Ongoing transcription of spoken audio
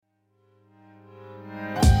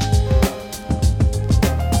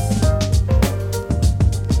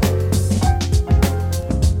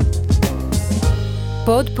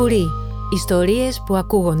Πουρί. Ιστορίες που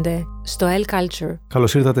ακούγονται στο L Culture.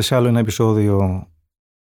 Καλώς ήρθατε σε άλλο ένα επεισόδιο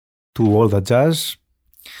του All That Jazz.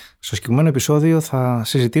 Στο συγκεκριμένο επεισόδιο θα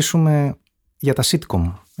συζητήσουμε για τα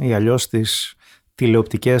sitcom ή αλλιώς τις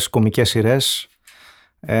τηλεοπτικές κωμικές σειρές.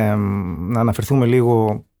 Να αναφερθούμε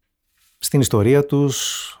λίγο στην ιστορία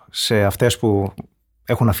τους, σε αυτές που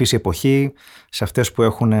έχουν αφήσει εποχή, σε αυτές που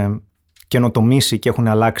έχουν καινοτομήσει και έχουν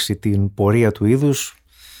αλλάξει την πορεία του είδους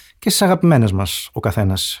και στις αγαπημένες μας ο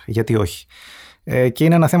καθένας, γιατί όχι. Και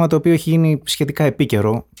είναι ένα θέμα το οποίο έχει γίνει σχετικά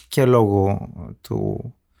επίκαιρο και λόγω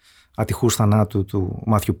του ατυχούς θανάτου του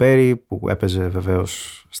Μάθιου Πέρι, που έπαιζε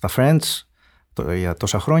βεβαίως στα Friends για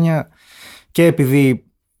τόσα χρόνια, και επειδή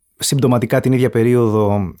συμπτωματικά την ίδια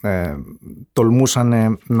περίοδο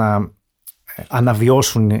τολμούσαν να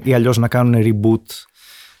αναβιώσουν ή αλλιώς να κάνουν reboot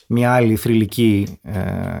μια άλλη θρυλική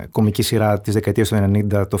κωμική σειρά της δεκαετίας του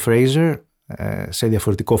 90, το Frasier, σε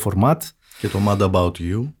διαφορετικό format. Και το Mad About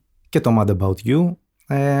You. Και το Mad About You.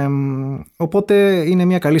 Οπότε είναι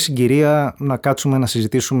μια καλή συγκυρία να κάτσουμε να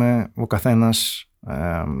συζητήσουμε ο καθένας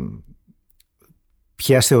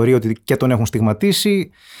ποιες θεωρεί ότι και τον έχουν στιγματίσει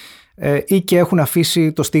ή και έχουν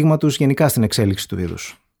αφήσει το στίγμα τους γενικά στην εξέλιξη του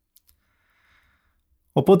είδους.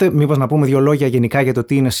 Οπότε μήπως να πούμε δύο λόγια γενικά για το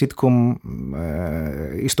τι είναι sitcom,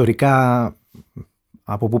 ιστορικά,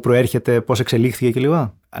 από πού προέρχεται, πώς εξελίχθηκε κλπ.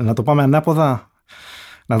 Να το πάμε ανάποδα,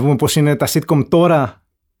 να δούμε πώς είναι τα sitcom τώρα,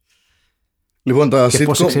 λοιπόν, και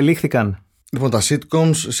πώς εξελίχθηκαν. Λοιπόν, τα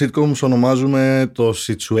sitcoms ονομάζουμε το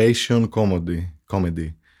situation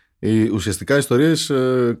comedy. Ουσιαστικά ιστορίες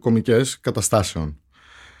κωμικές καταστάσεων.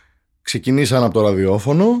 Ξεκινήσαν από το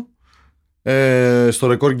ραδιόφωνο. Στο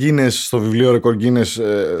record Guinness, στο βιβλίο record Guinness,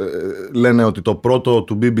 λένε ότι το πρώτο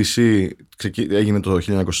του BBC έγινε το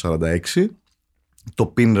 1946,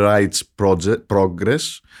 το Pin Rights Progress,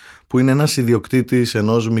 που είναι ένας ιδιοκτήτης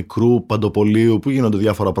ενός μικρού παντοπολίου που γίνονται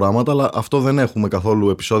διάφορα πράγματα, αλλά αυτό δεν έχουμε καθόλου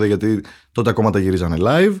επεισόδια, γιατί τότε ακόμα τα γυρίζανε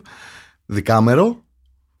live, δικάμερο,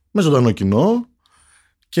 με ζωντανό κοινό.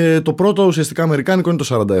 Και το πρώτο ουσιαστικά αμερικάνικο είναι το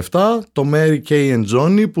 47, το Mary Kay and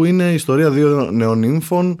Johnny, που είναι η ιστορία δύο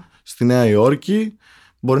νεονύμφων στη Νέα Υόρκη.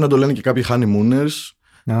 Μπορεί να το λένε και κάποιοι honeymooners.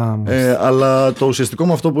 Αλλά το ουσιαστικό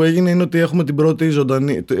με αυτό που έγινε είναι ότι έχουμε την πρώτη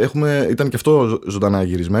ζωντανή. Ήταν και αυτό ζωντανά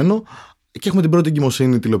γυρισμένο. Και έχουμε την πρώτη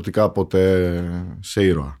εγκυμοσύνη τηλεοπτικά ποτέ σε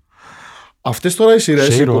ήρωα. Αυτές τώρα οι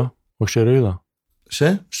σειρές. Σε ήρωα, όχι σε ηρωίδα.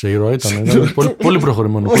 Σε ήρωα ήταν. Πολύ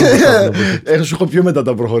προχωρημένο. Έχω πιο μετά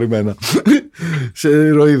τα προχωρημένα. Σε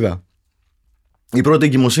ηρωίδα. Η πρώτη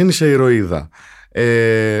εγκυμοσύνη σε ηρωίδα.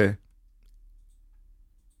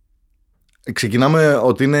 Ξεκινάμε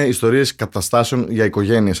ότι είναι ιστορίες καταστάσεων για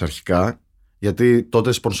οικογένειες αρχικά, γιατί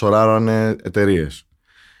τότε σπονσοράρανε εταιρείες.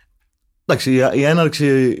 Εντάξει, η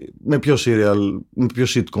έναρξη με ποιο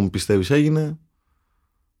sitcom πιστεύεις έγινε?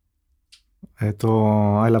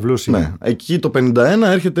 Το I Love Lucy. Ναι, εκεί το 51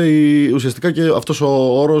 έρχεται ουσιαστικά, και αυτός ο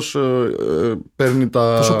όρος παίρνει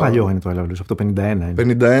τα... Πόσο παλιό είναι το I Love Lucy? Από το 51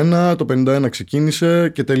 είναι. Το 51 ξεκίνησε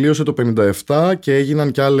και τελείωσε το 57 και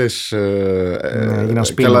έγιναν κι άλλες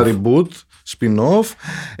κι άλλα reboot, spin-off.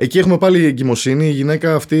 Εκεί έχουμε πάλι εγκυμοσύνη. Η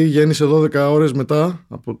γυναίκα αυτή γέννησε 12 ώρες μετά,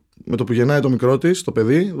 με το που γεννάει το μικρό της, το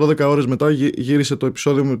παιδί, 12 ώρες μετά γύρισε το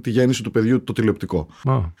επεισόδιο με τη γέννηση του παιδιού, το τηλεοπτικό.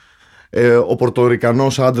 Ο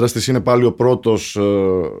Πορτορικανός άντρας της είναι πάλι ο πρώτος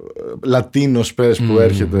Λατίνος που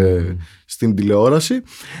έρχεται στην τηλεόραση.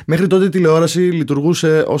 Μέχρι τότε η τηλεόραση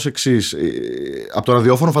λειτουργούσε ως εξής. Από το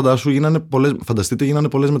ραδιόφωνο φανταστείτε γίνανε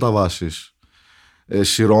πολλές μεταβάσεις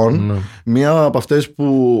σειρών. Μία από αυτές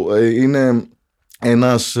που είναι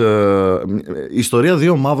ιστορία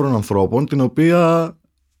δύο μαύρων ανθρώπων, την οποία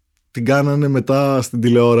την κάνανε μετά στην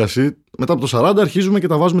τηλεόραση. Μετά από το 40 αρχίζουμε και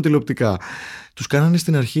τα βάζουμε τηλεοπτικά. Τους κάνανε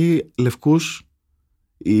στην αρχή λευκούς.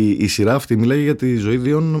 Η σειρά αυτή μιλάει για τη ζωή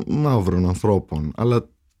δύο μαύρων ανθρώπων, αλλά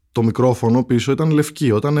το μικρόφωνο πίσω ήταν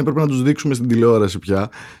λευκή. Όταν έπρεπε να τους δείξουμε στην τηλεόραση πια,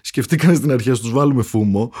 σκεφτήκανε στην αρχή να τους βάλουμε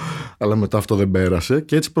φούμο, αλλά μετά αυτό δεν πέρασε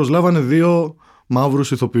και έτσι προσλάβανε δύο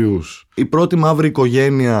μαύρους ηθοποιούς. Η πρώτη μαύρη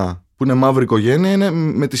οικογένεια, που είναι μαύρη οικογένεια, είναι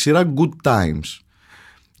με τη σειρά Good Times.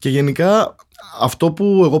 Και γενικά αυτό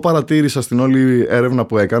που εγώ παρατήρησα στην όλη έρευνα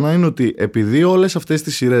που έκανα είναι ότι επειδή όλες αυτές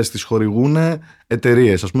τις σειρές τις χορηγούν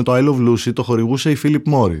εταιρείες, ας πούμε το I Love Lucy το χορηγούσε η Philip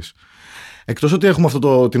Morris. Εκτός ότι έχουμε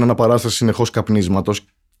την αναπαράσταση συνεχώς καπνίσματος,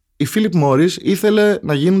 η Philip Morris ήθελε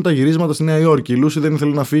να γίνουν τα γυρίσματα στη Νέα Υόρκη. Η Lucy δεν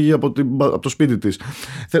ήθελε να φύγει από το σπίτι της.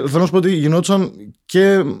 Θέλω να σου πω ότι γινόντουσαν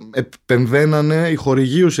και επεμβαίνανε οι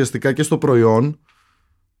χορηγοί ουσιαστικά και στο προϊόν,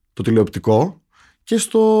 το τηλεοπτικό, και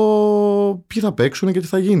στο ποιοι θα παίξουν και τι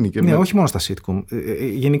θα γίνει. Ναι, όχι μόνο στα sitcom.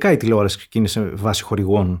 Γενικά η τηλεόραση ξεκίνησε βάσει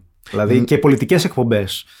χορηγών. Δηλαδή και πολιτικές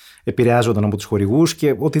εκπομπές επηρεάζονταν από τους χορηγούς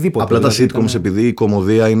και οτιδήποτε. Απλά τα δηλαδή, sitcoms, επειδή η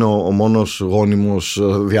κωμωδία είναι ο μόνος γόνιμος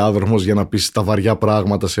διάδρομος για να πεις τα βαριά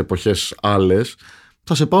πράγματα σε εποχές άλλες,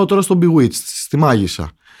 θα σε πάω τώρα στο Bewitched, στη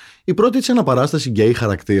Μάγισσα. Η πρώτη της αναπαράσταση γκέι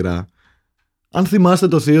χαρακτήρα, αν θυμάστε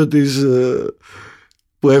το θείο της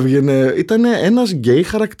που έβγαινε, ήταν ένας γκέι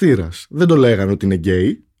χαρακτήρας. Δεν το λέγανε ότι είναι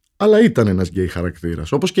γκέι, αλλά ήταν ένας γκέι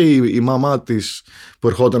χαρακτήρας. Όπως και η μαμά της που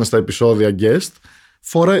ερχόταν στα επεισόδια guest,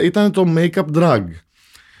 ήταν το make-up drag.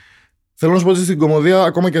 Θέλω να σου πω ότι στην κωμωδία,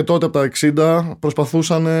 ακόμα και τότε από τα 60,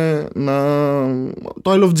 προσπαθούσαν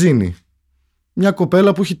το I Love Ginny. Μια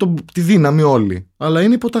κοπέλα που έχει τη δύναμη όλη, αλλά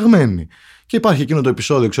είναι υποταγμένη. Και υπάρχει εκείνο το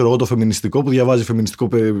επεισόδιο, ξέρω εγώ, το φεμινιστικό, που διαβάζει φεμινιστικό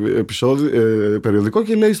περιοδικό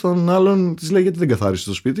και λέει στον άλλον, της λέει, γιατί δεν καθάρισες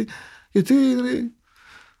το σπίτι, γιατί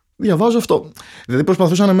διαβάζω αυτό. Δηλαδή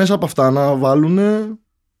προσπαθούσαν μέσα από αυτά να βάλουν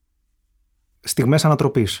στιγμές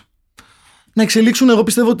ανατροπής. Να εξελίξουν, εγώ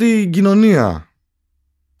πιστεύω, την κοινωνία.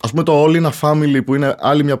 Ας πούμε το All in a Family, που είναι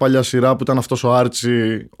άλλη μια παλιά σειρά, που ήταν αυτός ο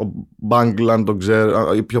Άρτσι, ο Μπάγκλαν, τον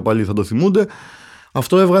ξέρω, οι πιο παλιοί θα το θυμούνται.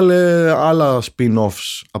 Αυτό έβγαλε άλλα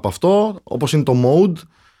spin-offs από αυτό, όπως είναι το Mode,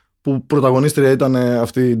 που πρωταγωνίστρια ήταν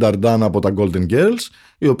αυτή η Νταρντάνα από τα Golden Girls,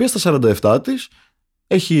 η οποία στα 47 της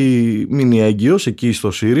έχει μείνει έγκυος εκεί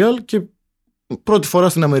στο serial και πρώτη φορά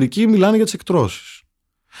στην Αμερική μιλάνε για τις εκτρώσεις.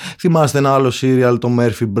 Θυμάστε ένα άλλο serial, το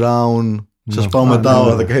Murphy Brown, σας πάω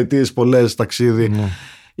μετά δεκαετίες πολλές ταξίδι,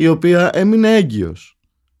 η οποία έμεινε έγκυος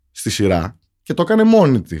στη σειρά και το έκανε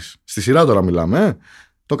μόνη της. Στη σειρά τώρα μιλάμε,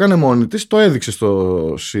 το έκανε μόνη της, το έδειξε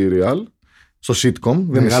στο serial, στο sitcom.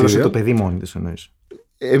 Μεγάλωσε το παιδί μόνη της, εννοείς.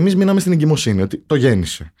 Εμείς μείναμε στην εγκυμοσύνη, ότι το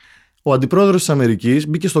γέννησε. Ο αντιπρόεδρος της Αμερικής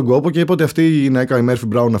μπήκε στον κόπο και είπε ότι αυτή η γυναίκα, η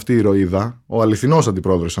Murphy Brown, αυτή η ηρωίδα, ο αληθινός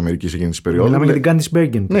αντιπρόεδρος της Αμερικής εκείνης της περίοδου. Μιλάμε για την Candice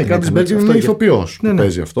Bergen. Ναι, η Candice Bergen είναι ηθοποιός που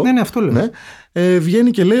παίζει αυτό. Ναι, αυτό λέω. Ναι.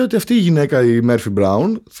 Βγαίνει και λέει ότι αυτή η γυναίκα, η Murphy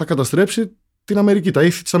Brown, θα καταστρέψει την Αμερική, τα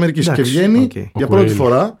ήθη της Αμερικής. Και βγαίνει για πρώτη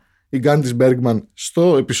φορά η Candice Bergman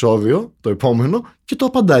στο επεισόδιο, το επόμενο, και το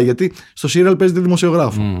απαντάει, γιατί στο serial παίζει τη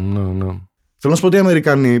δημοσιογράφο. Θέλω να σου πω ότι οι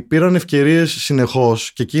Αμερικανοί πήραν ευκαιρίες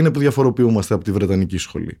συνεχώς, και εκεί είναι που διαφοροποιούμαστε από τη Βρετανική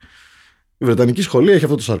σχολή. Η Βρετανική σχολή έχει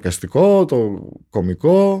αυτό το σαρκαστικό, το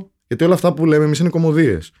κωμικό, γιατί όλα αυτά που λέμε εμείς είναι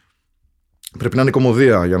κωμωδίες. Πρέπει να είναι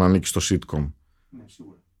κωμωδία για να ανήκει στο sitcom. Ναι,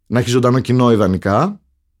 σίγουρα. Να έχει ζωντανό κοινό ιδανικά,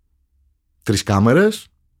 3 κάμερες,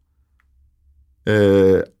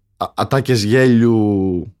 ατάκες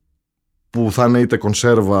γέλιου που θα είναι είτε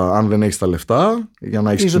κονσέρβα αν δεν έχεις τα λεφτά, για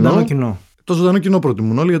να έχεις ζωντανό κοινό. Το ζωντανό κοινό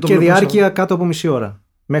προτιμούν όλοι. Και διάρκεια κάτω από μισή ώρα.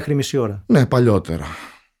 Μέχρι μισή ώρα. Ναι, παλιότερα.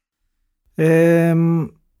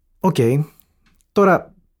 Οκ.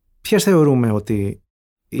 Τώρα, ποιες θεωρούμε ότι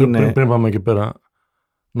είναι... Πριν πάμε εκεί πέρα,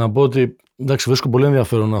 να πω ότι εντάξει, βρίσκω πολύ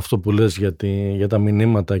ενδιαφέρον αυτό που λες για τα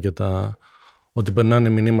μηνύματα και ότι περνάνε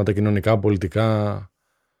μηνύματα κοινωνικά, πολιτικά,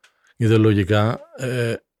 ιδεολογικά.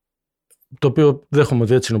 Το οποίο δέχομαι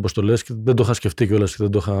ότι έτσι είναι όπως το λες και δεν το είχα σκεφτεί κιόλας και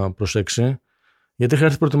δεν το είχα προσέξει. Γιατί είχα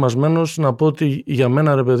έρθει προετοιμασμένος να πω ότι για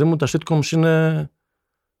μένα, ρε παιδί μου, τα sitcoms είναι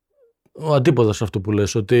ο αντίποδας αυτό που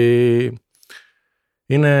λες. Ότι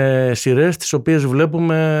είναι σειρές τις οποίες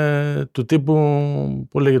βλέπουμε του τύπου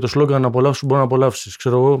που λέγεται το σλόγγαν, να απολαύσεις μπορεί να απολαύσεις.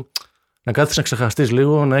 Ξέρω εγώ, να κάθεις να ξεχαστείς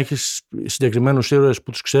λίγο, να έχεις συγκεκριμένους ήρωες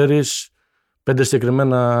που τους ξέρεις, 5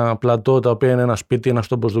 συγκεκριμένα πλατό τα οποία είναι ένα σπίτι, ένας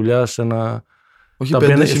τόπος δουλειάς, ένα... Όχι,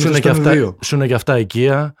 5, σου είναι και αυτά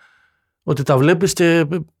οικία. Ότι τα βλέπεις και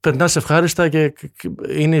περνάς ευχάριστα και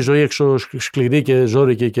είναι η ζωή έξω σκληρή και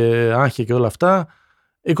ζόρικη και άγχη και όλα αυτά.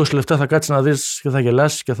 20 λεπτά θα κάτσεις να δεις και θα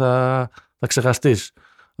γελάσεις και θα ξεχαστείς.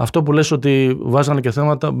 Αυτό που λες ότι βάζανε και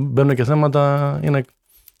θέματα, μπαίνουν και θέματα, είναι...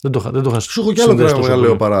 δεν το είχα συνδέσει. Σου έχω κι άλλο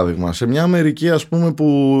μεγάλο παράδειγμα. Σε μια Αμερική, ας πούμε,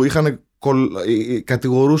 που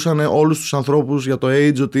κατηγορούσαν όλους τους ανθρώπους για το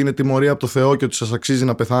AIDS ότι είναι τιμωρία από το Θεό και ότι σας αξίζει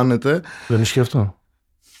να πεθάνετε. Δεν ισχύει αυτό?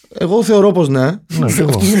 Εγώ θεωρώ πως ναι.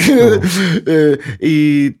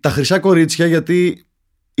 Τα χρυσά κορίτσια, γιατί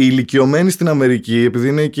οι ηλικιωμένοι στην Αμερική, επειδή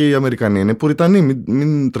είναι και οι Αμερικανοί, είναι πουριτανοί,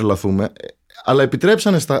 μην τρελαθούμε, αλλά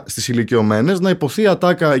επιτρέψανε στις ηλικιωμένες να υποθεί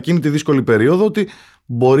ατάκα εκείνη τη δύσκολη περίοδο ότι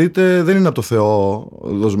μπορείτε, δεν είναι από το Θεό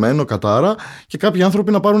δοσμένο κατάρα, και κάποιοι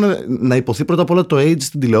άνθρωποι να υποθεί πρώτα απ' όλα το AIDS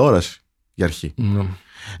στην τηλεόραση για αρχή.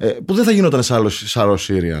 Που δεν θα γινόταν σε άλλο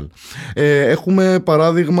serial. Έχουμε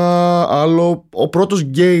παράδειγμα άλλο. Ο πρώτος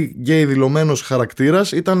γκέι δηλωμένος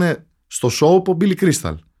χαρακτήρας ήταν στο soap ο Billy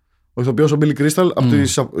Crystal. Ο ηθοποιός ο Billy Crystal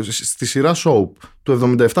στη σειρά soap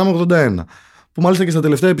του 77 με 81, που μάλιστα και στα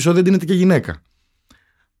τελευταία επεισόδια ντύνεται και γυναίκα.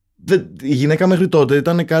 Η γυναίκα μέχρι τότε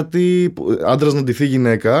ήταν κάτι, άντρας να ντυθεί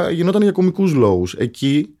γυναίκα γινόταν για κωμικούς λόγους.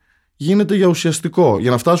 Εκεί γίνεται για ουσιαστικό.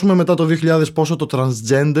 Για να φτάσουμε μετά το 2000 πόσο το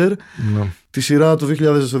transgender, τη σειρά του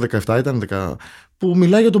 2017 ήταν, που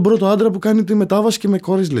μιλάει για τον πρώτο άντρα που κάνει τη μετάβαση και με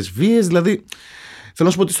κόρες λεσβίες. Δηλαδή, θέλω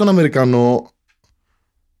Θέλω να σου πω ότι στον Αμερικανό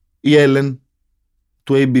η Ellen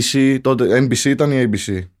του ABC, τότε NBC ήταν η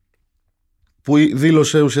ABC, που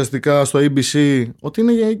δήλωσε ουσιαστικά στο ABC ότι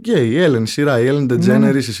είναι γκέι. Η Ellen σειρά, η Ellen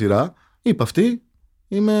DeGeneres η σειρά, είπε αυτή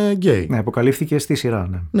είμαι γκέι. Ναι, αποκαλύφθηκε στη σειρά.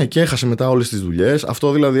 Ναι, ναι, και έχασε μετά όλες τις δουλειές.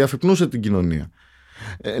 Αυτό δηλαδή αφυπνούσε την κοινωνία.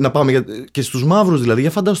 Να πάμε και στους μαύρους δηλαδή.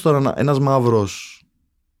 Για φαντάσου τώρα ένας μαύρος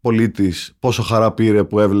πολίτης πόσο χαρά πήρε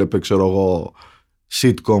που έβλεπε, ξέρω εγώ,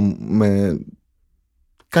 sitcom με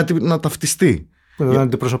κάτι να ταυτιστεί. Που δεν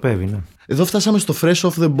αντιπροσωπεύει, ναι. Εδώ φτάσαμε στο Fresh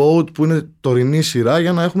Off the Boat που είναι τωρινή σειρά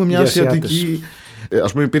για να έχουμε μια ασιατική.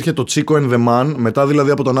 Ας πούμε υπήρχε το Chico and the Man, μετά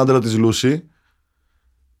δηλαδή από τον άντρα της Lucy.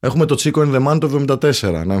 Έχουμε το Chico and the Man το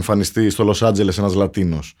 1974 να εμφανιστεί στο Λος Άντζελες ένας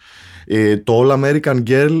Λατίνος. Το All American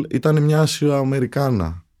Girl ήταν μια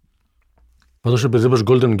Ασιοαμερικάνα. Πάντως επειδή είπες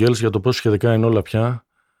Golden Girls για το πώς σχετικά είναι όλα πια,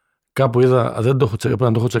 κάπου είδα, πρέπει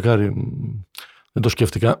να το έχω τσεκάρει, δεν το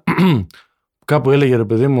σκέφτηκα. Κάπου έλεγε ρε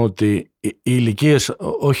παιδί μου ότι οι ηλικίες,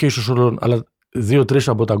 όχι ίσως όλων, αλλά 2-3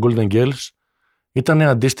 από τα Golden Girls ήταν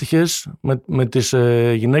αντίστοιχες με τις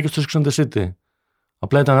γυναίκες του Sex and the City.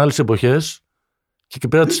 Απλά ήταν άλλες εποχές και εκεί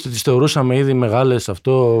πέρα τις θεωρούσαμε ήδη μεγάλες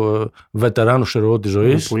βετεράνους, ξέρω εγώ, της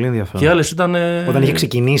ζωής. Πολύ ενδιαφέρον. Και άλλες ήταν. Όταν είχε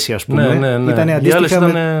ξεκινήσει, ας πούμε. Ναι. Ήταν αντίστοιχα.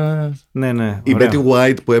 Ναι. Η Betty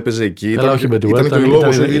White που έπαιζε εκεί.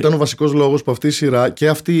 Ήταν ο βασικός λόγος που αυτή η σειρά και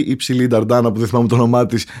αυτή η ψηλή Νταρντάνα που δεν θυμάμαι το όνομά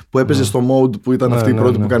της, που έπαιζε στο Mode που ήταν αυτή η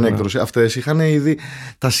πρώτη που έκανε έκδοση. Αυτές είχαν ήδη.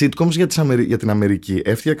 Τα sitcoms για την Αμερική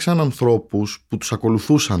έφτιαξαν ανθρώπους που τους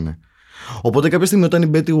ακολουθούσαν. Οπότε κάποια στιγμή όταν η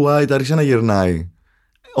Betty White άρχισε να γερνάει,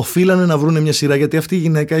 οφείλανε να βρουν μια σειρά, γιατί αυτή η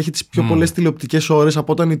γυναίκα έχει τις πιο πολλές τηλεοπτικές ώρες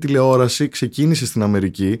από όταν η τηλεόραση ξεκίνησε στην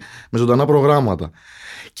Αμερική με ζωντανά προγράμματα.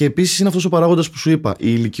 Και επίσης είναι αυτός ο παράγοντας που σου είπα.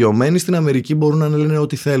 Οι ηλικιωμένοι στην Αμερική μπορούν να λένε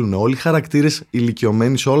ό,τι θέλουν. Όλοι οι χαρακτήρες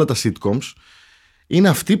ηλικιωμένοι σε όλα τα sitcoms είναι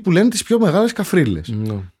αυτοί που λένε τις πιο μεγάλες καφρίλες.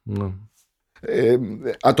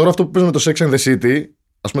 Τώρα αυτό που παίζουμε το Sex and the City,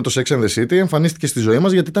 ας πούμε το Sex and the City εμφανίστηκε στη ζωή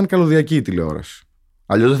μας γιατί ήταν καλωδιακή η τηλεόραση.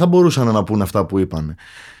 Αλλιώς δεν θα μπορούσαν να πούνε αυτά που είπανε.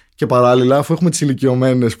 Και παράλληλα, αφού έχουμε τις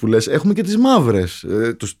ηλικιωμένες που λες, έχουμε και τις μαύρες.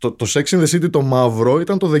 Το Sex and the City το μαύρο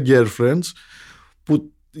ήταν το The Girlfriends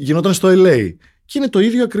που γινόταν στο LA. Και είναι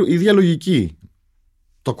η ίδια λογική.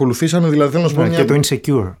 Το ακολουθήσανε δηλαδή. Θέλω να σου πω και το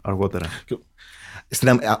Insecure αργότερα.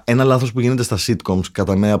 Ένα λάθος που γίνεται στα sitcoms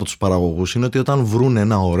κατά μένα από τους παραγωγούς είναι ότι όταν βρουν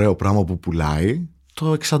ένα ωραίο πράγμα που πουλάει,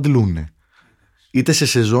 το εξαντλούνε. Είτε σε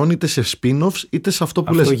σεζόν, είτε σε spin-offs, είτε σε αυτό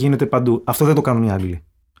που λες. Αυτό γίνεται παντού. Αυτό δεν το κάνουν οι Άγγλοι.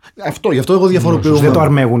 Γι' αυτό εγώ διαφοροποιώ. Δεν το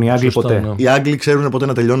αρμέγουν οι Άγγλοι ποτέ. Ναι. Οι Άγγλοι ξέρουν ποτέ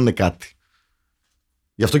να τελειώνουν κάτι.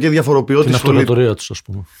 Γι' αυτό και διαφοροποιώ την αυτοκρατορία τους, ας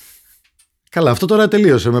πούμε. Καλά, αυτό τώρα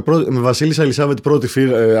τελείωσε. Με Βασίλισσα Ελισάβετ πρώτη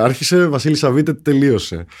άρχισε, Βασίλισσα Β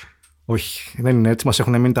τελείωσε. Όχι, δεν είναι έτσι. Μας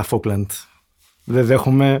έχουν μείνει τα Falkland. Δεν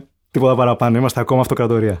δέχομαι τίποτα παραπάνω. Είμαστε ακόμα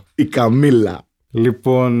αυτοκρατορία. Η Καμίλα.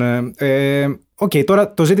 Λοιπόν,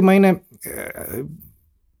 τώρα το ζήτημα είναι.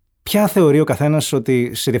 Ποια θεωρεί ο καθένας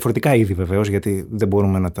ότι σε διαφορετικά είδη βεβαίως, γιατί δεν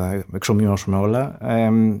μπορούμε να τα εξομοιώσουμε όλα,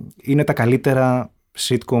 είναι τα καλύτερα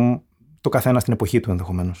sitcom το καθένα στην εποχή του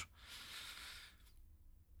ενδεχομένως.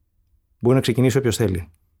 Μπορεί να ξεκινήσει όποιος θέλει.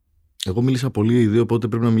 Εγώ μίλησα πολύ ήδη, οπότε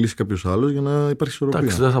πρέπει να μιλήσει κάποιος άλλος για να υπάρχει ισορροπία.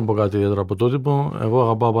 Εντάξει, δεν θα πω κάτι ιδιαίτερα πρωτότυπο. Εγώ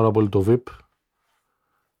αγαπάω πάρα πολύ το Veep,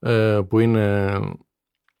 που είναι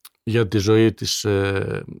για τη ζωή της.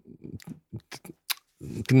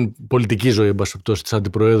 Την πολιτική ζωή, εν πάση περιπτώσει, της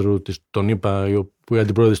αντιπροέδρου των ΗΠΑ, που οι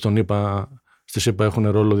αντιπρόεδροι των ΗΠΑ στις ΗΠΑ έχουν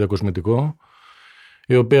ρόλο διακοσμητικό,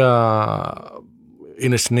 η οποία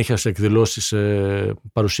είναι συνέχεια σε εκδηλώσεις, σε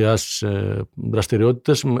παρουσιάσεις, σε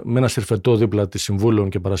δραστηριότητες, με ένα συρφετό δίπλα της συμβούλων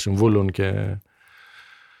και παρασυμβούλων και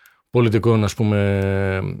πολιτικών, ας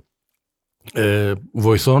πούμε,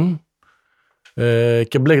 βοηθών,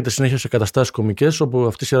 και μπλέκεται συνέχεια σε καταστάσεις κωμικές, όπου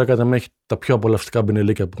αυτή η σειρά κατά με έχει τα πιο απολαυστικά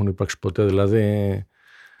μπινελίκια που έχουν υπάρξει ποτέ, δηλαδή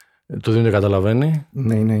το δίνει και καταλαβαίνει.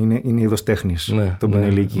 Ναι, είναι είδος τέχνης, το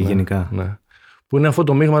μπινελίκι γενικά. Ναι. Που είναι αυτό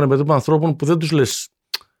το μείγμα των ανθρώπων που δεν τους λες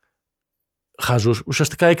χαζούς,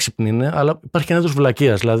 ουσιαστικά έξυπνοι είναι, αλλά υπάρχει και ένα είδος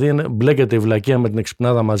βλακείας, δηλαδή μπλέκεται η βλακεία με την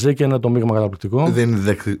εξυπνάδα μαζί και είναι το μείγμα καταπληκτικό. Δεν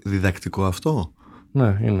είναι διδακτικό αυτό?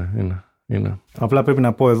 Ναι, είναι. Απλά πρέπει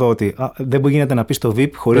να πω εδώ ότι δεν γίνεται να πεις το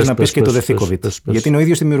Veep χωρίς να πεις και το Δεθίκοβιτ. Γιατί είναι ο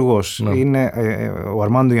ίδιος δημιουργός. Ναι. Είναι ο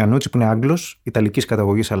Αρμάντο Ιαννούτσι που είναι Άγγλος, Ιταλικής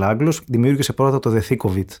καταγωγής αλλά Άγγλος. Δημιούργησε πρώτα το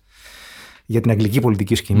Δεθίκοβιτ για την αγγλική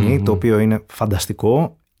πολιτική σκηνή, το οποίο είναι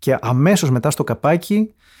φανταστικό. Και αμέσως μετά στο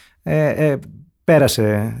καπάκι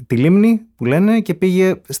πέρασε τη λίμνη που λένε και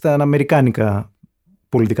πήγε στα αμερικάνικα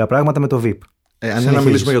πολιτικά πράγματα με το Veep. Αν είναι να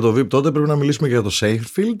μιλήσουμε για το Veep, τότε πρέπει να μιλήσουμε και για το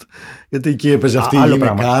Seinfeld, γιατί εκεί έπαιζε αυτή η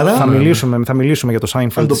γυναικάρα. Θα μιλήσουμε για το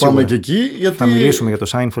Seinfeld. Αν το πάμε και εκεί. Γιατί θα μιλήσουμε για το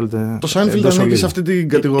Seinfeld. Το Seinfeld ανήκει σε αυτή την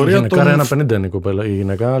κατηγορία. Η γυναικάρα είναι 1,50 είναι η κοπέλα. Η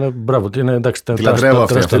γυναικάρα, αλλά μπράβο. Τη λατρεύω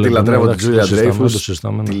αυτή. Τη λατρεύω την Τζούλια Ντρέιφους.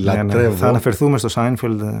 Θα αναφερθούμε στο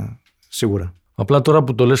Seinfeld σίγουρα. Απλά τώρα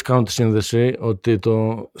που το λες, κάνω τη σύνδεση ότι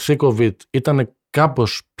το Thick of It ήταν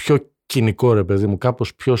κάπως πιο κοινικό, ρε παιδί μου,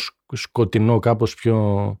 κάπως πιο σκοτεινό, κάπως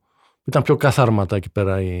πιο. Ήταν πιο καθάρματα εκεί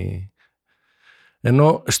πέρα.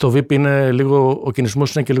 Ενώ στο Veep είναι λίγο, ο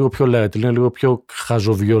κινησμός είναι και λίγο πιο light, είναι λίγο πιο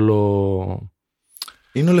χαζοβιόλο.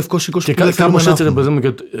 Είναι ο λευκός οίκος που δεν κάπως έτσι, ρε παιδί μου,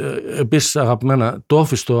 και επίσης αγαπημένα, το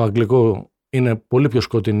Office το αγγλικό είναι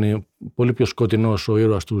πολύ πιο σκοτεινός ο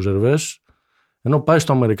ήρωας του Ζερβές, ενώ πάει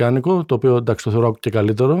στο αμερικάνικο, το οποίο εντάξει το θεωρώ και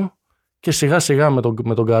καλύτερο, και σιγά σιγά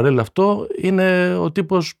με τον Καρέλ αυτό είναι ο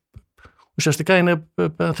τύπος, ουσιαστικά είναι,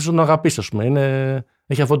 θες να τον αγαπήσεις, ας πούμε,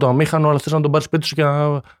 έχει αυτό το αμήχανο, αλλά θες να τον πάρεις σπίτι σου και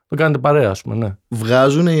να τον κάνετε παρέα, ας πούμε. Ναι.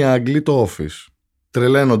 Βγάζουν οι Άγγλοι το Office.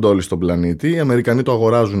 Τρελαίνονται όλοι στον πλανήτη. Οι Αμερικανοί το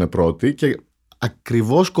αγοράζουν πρώτοι και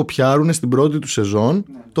ακριβώς κοπιάρουν στην πρώτη του σεζόν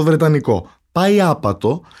το Βρετανικό. Πάει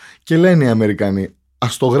άπατο και λένε οι Αμερικανοί,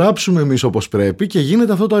 ας το γράψουμε εμείς όπως πρέπει, και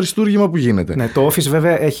γίνεται αυτό το αριστούργημα που γίνεται. Ναι, το Office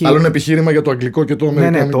βέβαια έχει. Άλλο ένα επιχείρημα για το αγγλικό και το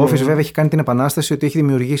αμερικανικό. Ναι, το Office βέβαια έχει κάνει την επανάσταση ότι έχει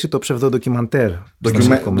δημιουργήσει το ψευδοντοκιμαντέρ.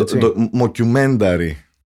 Documentary.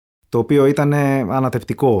 Το οποίο ήταν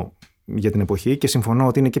ανατεπτικό για την εποχή και συμφωνώ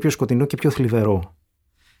ότι είναι και πιο σκοτεινό και πιο θλιβερό.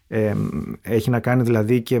 Έχει να κάνει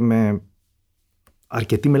δηλαδή και με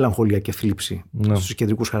αρκετή μελαγχολία και θλίψη στους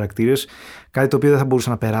κεντρικούς χαρακτήρες, κάτι το οποίο δεν θα μπορούσε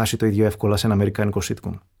να περάσει το ίδιο εύκολα σε ένα αμερικάνικο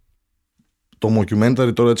sitcom. Το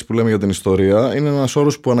mockumentary, τώρα έτσι που λέμε για την ιστορία, είναι ένας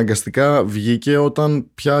όρος που αναγκαστικά βγήκε όταν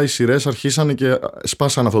πια οι σειρές αρχίσανε και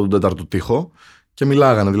σπάσανε αυτόν τον τέταρτο τοίχο και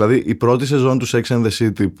μιλάγανε. Δηλαδή η πρώτη σεζόν του Sex and the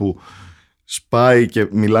City που σπάει και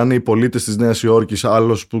μιλάνε οι πολίτες της Νέας Υόρκης,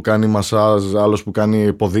 άλλος που κάνει μασάζ, άλλος που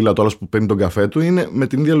κάνει ποδήλατο, άλλος που παίρνει τον καφέ του, είναι με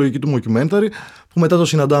την ίδια λογική του mockumentary, που μετά το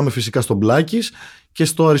συναντάμε φυσικά στο Blackies και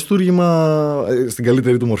στο αριστούργημα, στην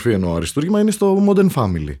καλύτερη του μορφή εννοώ αριστούργημα, είναι στο Modern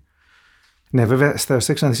Family. Ναι, βέβαια, στα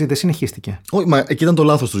Sex and the City δεν συνεχίστηκε. Όχι, μα εκεί ήταν το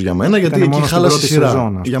λάθος τους για μένα, γιατί εκεί χάλασε η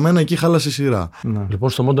σειρά. Για μένα εκεί χάλασε η σειρά. Ναι. Λοιπόν,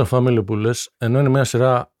 στο Modern Family που λες, ενώ είναι μια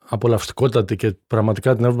σειρά απολαυστικότατη και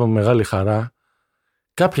πραγματικά την έβλεπα με μεγάλη χαρά,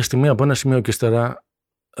 κάποια στιγμή από ένα σημείο και ύστερα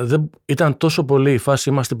ήταν τόσο πολύ η φάση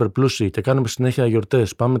είμαστε υπερπλούσιοι και κάνουμε συνέχεια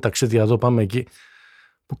γιορτές, πάμε ταξίδια εδώ, πάμε εκεί,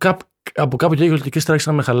 που από κάπου και γιορτική στράξη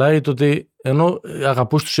να με χαλάει το ότι ενώ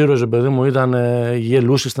αγαπούς τους ήρωες, παιδί μου, ήταν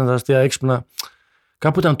γελούσες, ήταν αστεία, έξυπνα,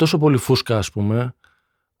 κάπου ήταν τόσο πολύ φούσκα, ας πούμε,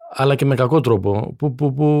 αλλά και με κακό τρόπο,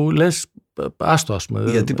 που λες άστο, ας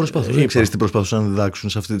πούμε. Γιατί ξέρεις τι προσπαθούσαν να διδάξουν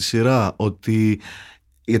σε αυτή τη σειρά, γιατί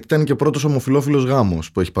ήταν και ο πρώτος ομοφυλόφιλος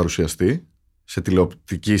γάμος που έχει παρουσιαστεί σε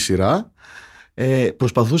τηλεοπτική σειρά,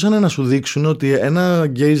 προσπαθούσαν να σου δείξουν ότι ένα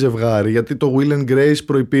γκέι ζευγάρι, γιατί το Will and Grace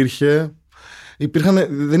προϋπήρχε,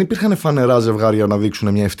 δεν υπήρχαν φανερά ζευγάρια να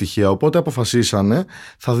δείξουν μια ευτυχία, οπότε αποφασίσανε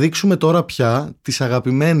θα δείξουμε τώρα πια τις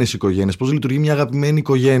αγαπημένες οικογένειες, πώς λειτουργεί μια αγαπημένη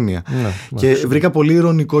οικογένεια. Και βρήκα πολύ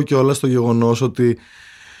ειρωνικό κιόλας το γεγονός ότι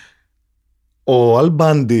ο Al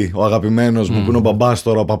Bundy, ο αγαπημένος μου, που είναι ο μπαμπάς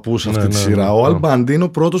τώρα, ο παππούς αυτή τη σειρά, ο Al Bundy είναι ο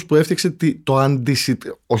πρώτος που έφτιαξε το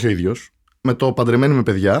όχι ο ίδιος, με το Παντρεμένοι με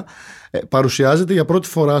παιδιά, παρουσιάζεται για πρώτη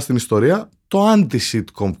φορά στην ιστορία το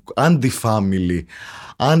anti-sitcom, anti-family,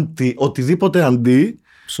 οτιδήποτε αντί.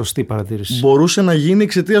 Σωστή παρατήρηση. Μπορούσε να γίνει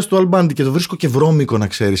εξαιτίας του Al Bundy, και το βρίσκω και βρώμικο, να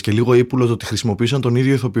ξέρεις, και λίγο ύπουλο το ότι χρησιμοποίησαν τον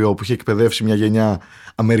ίδιο ηθοποιό που είχε εκπαιδεύσει μια γενιά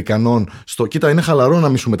Αμερικανών κοίτα, είναι χαλαρό να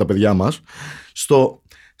μισούμε τα παιδιά μας,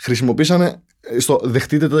 χρησιμοποίησανε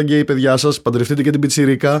δεχτείτε τα γκέι παιδιά σας, παντρευτείτε και την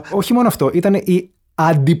πιτσιρίκα. Όχι μόνο αυτό, ήταν η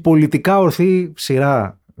αντιπολιτικά ορθή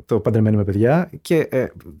σειρά το Παντρεμένοι με παιδιά, και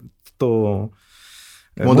το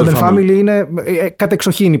Modern Family είναι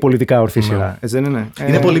κατεξοχήν η πολιτικά ορθή σειρά. Έτσι δεν είναι?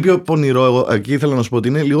 Είναι πολύ πιο πονηρό. Εγώ εκεί ήθελα να σου πω ότι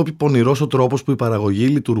είναι λίγο πιο πονηρός ο τρόπος που οι παραγωγοί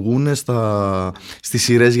λειτουργούν στις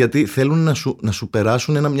σειρές, γιατί θέλουν να σου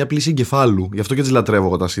περάσουν μια πλήση εγκεφάλου. Γι' αυτό και τις λατρεύω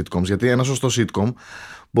εγώ τα sitcoms. Γιατί ένα σωστό sitcom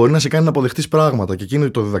μπορεί να σε κάνει να αποδεχτείς πράγματα, και εκείνο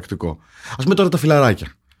είναι το διδακτικό. Ας πούμε τώρα τα φιλαράκια.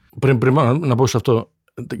 Πριν να πω σε αυτό,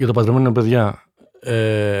 για το Παντρεμένοι με παιδιά.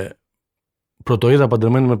 Πρωτοείδα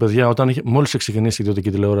Παντρεμένοι με παιδιά όταν μόλις είχε ξεκινήσει η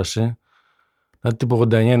ιδιωτική τηλεόραση. Δηλαδή τύπου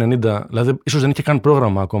 89-90, δηλαδή ίσως δεν είχε καν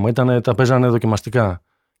πρόγραμμα ακόμα, τα παίζανε δοκιμαστικά.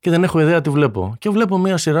 Και δεν έχω ιδέα τι βλέπω. Και βλέπω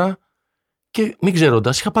μια σειρά και μην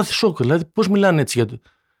ξέροντας, είχα πάθει σοκ. Δηλαδή πώς μιλάνε έτσι.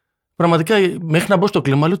 Πραγματικά μέχρι να μπω στο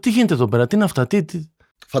κλίμα, λέω τι γίνεται εδώ πέρα, τι είναι αυτά, τι.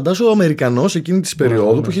 Φαντάσου ο Αμερικανός εκείνη τη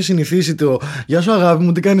περίοδου που είχε συνηθίσει το «Γεια σου αγάπη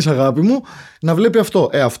μου, τι κάνεις αγάπη μου», να βλέπει αυτό.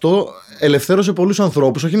 Αυτό ελευθέρωσε πολλούς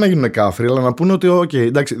ανθρώπους, όχι να γίνουν κάφροι, αλλά να πούνε ότι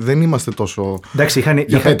εντάξει, δεν είμαστε τόσο. Εντάξει,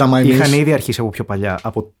 είχαν ήδη αρχίσει από πιο παλιά,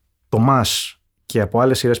 από το Μας και από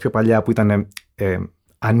άλλες σειρές πιο παλιά που ήταν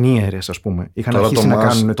ανίερες, ας πούμε. Είχαν Τώρα αρχίσει να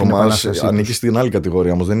κάνουν την επανάσταση. Ανήκει στην άλλη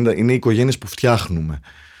κατηγορία όμως. Είναι οι οικογένειες που φτιάχνουμε.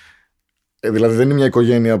 Δηλαδή δεν είναι μια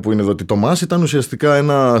οικογένεια που είναι εδώ. Το Μάς ήταν ουσιαστικά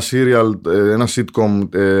ένα sitcom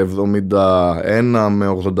 71 με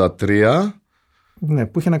 83. Ναι,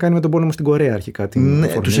 που είχε να κάνει με τον πόλεμο στην Κορέα αρχικά. Ναι,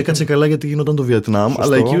 τους έκατσε καλά γιατί γινόταν το Βιετνάμ. Σωστό.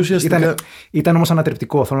 Αλλά εκεί ουσιαστικά. Ήταν όμως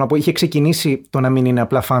ανατρεπτικό. Θέλω να πω, είχε ξεκινήσει το να μην είναι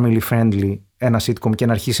απλά family friendly ένα sitcom και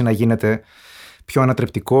να αρχίσει να γίνεται πιο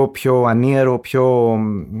ανατρεπτικό, πιο ανίερο, πιο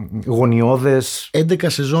γωνιώδες. 11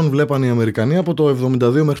 σεζόν βλέπανε οι Αμερικανοί από το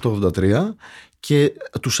 72 μέχρι το 83 και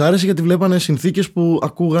τους άρεσε γιατί βλέπανε συνθήκες που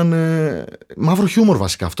ακούγανε μαύρο χιούμορ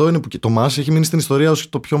βασικά. Αυτό είναι που το Μάς έχει μείνει στην ιστορία ως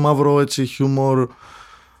το πιο μαύρο έτσι χιούμορ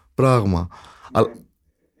πράγμα.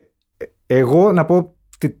 Εγώ να πω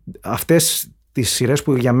αυτές τις σειρές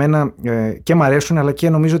που για μένα και μ' αρέσουν, αλλά και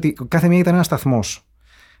νομίζω ότι κάθε μία ήταν ένας σταθμός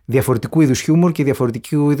διαφορετικού είδους χιούμορ και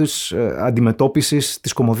διαφορετικού είδους αντιμετώπισης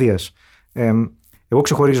της κωμωδίας. Εγώ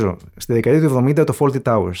ξεχωρίζω στη δεκαετία του 70 το Fawlty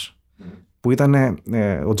Towers, που ήταν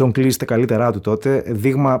ο Τζον Cleese στα καλύτερά του τότε,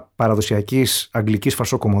 δείγμα παραδοσιακής αγγλικής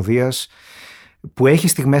φαρσοκωμωδίας, που έχει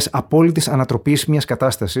στιγμές απόλυτης ανατροπής μιας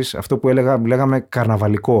κατάστασης, αυτό που λέγαμε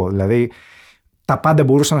καρναβαλικό, δηλαδή τα πάντα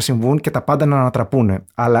μπορούσαν να συμβούν και τα πάντα να ανατραπούν,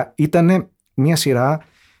 αλλά ήταν μια σειρά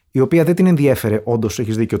η οποία δεν την ενδιέφερε, όντως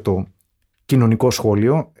έχεις δίκιο, το κοινωνικό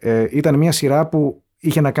σχόλιο. Ήταν μια σειρά που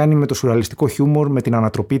είχε να κάνει με το σουρεαλιστικό χιούμορ, με την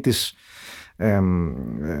ανατροπή της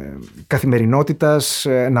καθημερινότητας,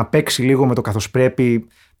 να παίξει λίγο με το καθώς πρέπει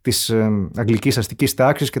της αγγλικής αστικής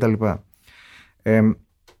τάξης κτλ.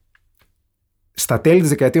 Στα τέλη της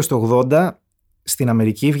δεκαετίας του 80 στην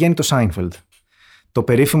Αμερική βγαίνει το Seinfeld, το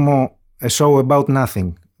περίφημο A Show About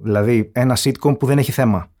Nothing, δηλαδή ένα sitcom που δεν έχει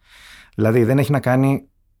θέμα, δηλαδή δεν έχει να κάνει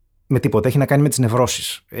με τίποτα, έχει να κάνει με τις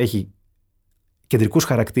νευρώσεις. Έχει κεντρικούς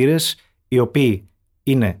χαρακτήρες οι οποίοι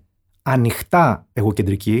είναι ανοιχτά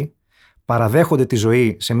εγωκεντρικοί, παραδέχονται τη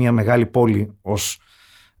ζωή σε μια μεγάλη πόλη ως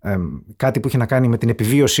κάτι που έχει να κάνει με την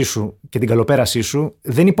επιβίωσή σου και την καλοπέρασή σου.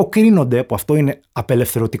 Δεν υποκρίνονται, που αυτό είναι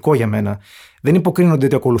απελευθερωτικό για μένα, δεν υποκρίνονται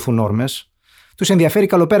ότι ακολουθούν νόρμες. Τους ενδιαφέρει η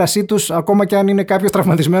καλοπέρασή τους, ακόμα και αν είναι κάποιος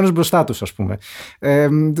τραυματισμένος μπροστά τους, ας πούμε.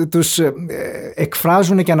 Τους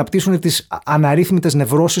εκφράζουν και αναπτύσσουν τις αναρρύθμιτες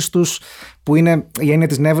νευρώσεις τους, που είναι, η έννοια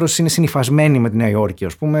της νεύρωσης είναι συνυφασμένη με τη Νέα Υόρκη,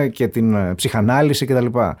 ας πούμε, και την ψυχανάλυση κτλ.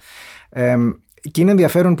 Και είναι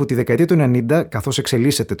ενδιαφέρον που τη δεκαετία του 90, καθώς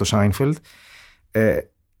εξελίσσεται το Seinfeld,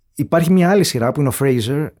 υπάρχει μια άλλη σειρά που είναι ο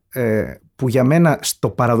Frasier, που για μένα στο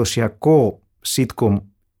παραδοσιακό sitcom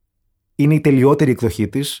είναι η τελειότερη εκδοχή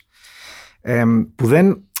της, που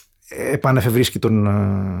δεν επανεφευρίσκει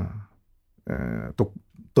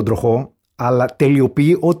τον τροχό, αλλά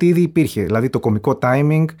τελειοποιεί ό,τι ήδη υπήρχε. Δηλαδή το κωμικό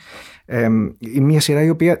timing, μια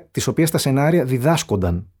σειρά της οποίας τα σενάρια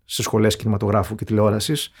διδάσκονταν σε σχολές κινηματογράφου και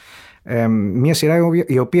τηλεόρασης. Μια σειρά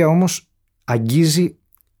η οποία όμως αγγίζει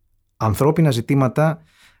ανθρώπινα ζητήματα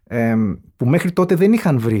που μέχρι τότε δεν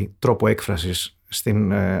είχαν βρει τρόπο έκφρασης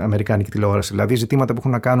στην αμερικάνικη τηλεόραση. Δηλαδή ζητήματα που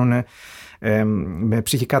έχουν να κάνουν με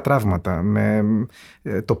ψυχικά τραύματα, με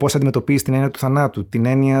το πώς αντιμετωπίζει την έννοια του θανάτου, την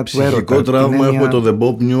έννοια του έρωτα. Ψυχικό τραύμα έχουμε το The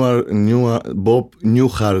Bob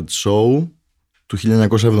Newhart Show του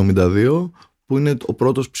 1972, που είναι ο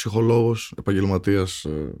πρώτος ψυχολόγος επαγγελματίας,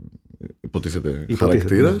 υποτίθεται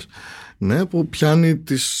χαρακτήρας, ναι, που πιάνει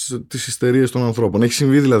τις ιστερίες των ανθρώπων. Έχει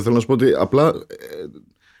συμβεί, δηλαδή θέλω να σου πω ότι απλά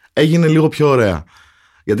έγινε λίγο πιο ωραία.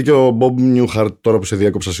 Γιατί και ο Bob Newhart, τώρα που σε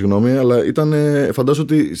διέκοψα, συγγνώμη, αλλά φαντάζομαι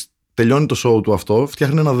ότι τελειώνει το show του αυτό,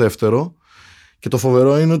 φτιάχνει ένα δεύτερο και το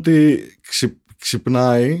φοβερό είναι ότι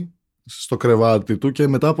ξυπνάει στο κρεβάτι του και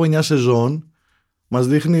μετά από 9 σεζόν μας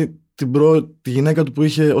δείχνει τη γυναίκα του που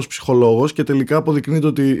είχε ως ψυχολόγος και τελικά αποδεικνύεται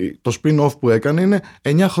ότι το spin-off που έκανε είναι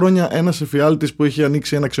 9 χρόνια ένας εφιάλτης που είχε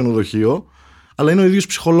ανοίξει ένα ξενοδοχείο, αλλά είναι ο ίδιος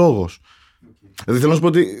ψυχολόγος. Δηλαδή θέλω να σου πω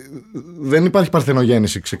ότι δεν υπάρχει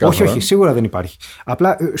παρθενογέννηση ξεκάθαρα. Όχι, σίγουρα δεν υπάρχει.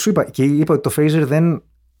 Απλά σου είπα ότι το Frasier δεν.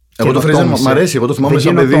 Εγώ το Frasier μ' αρέσει, εγώ το θυμάμαι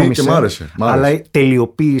σαν παιδί και μ' άρεσε. Αλλά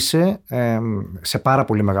τελειοποίησε σε πάρα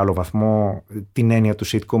πολύ μεγάλο βαθμό την έννοια του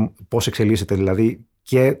sitcom, πώς εξελίσσεται δηλαδή,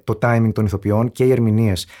 και το timing των ηθοποιών και οι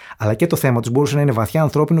ερμηνείες. Αλλά και το θέμα τους μπορούσε να είναι βαθιά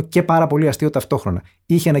ανθρώπινο και πάρα πολύ αστείο ταυτόχρονα.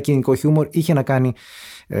 Είχε ένα κοινικό χιούμορ, είχε να κάνει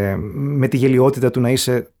με τη γελιότητα του να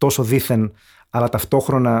είσαι τόσο δίθεν, αλλά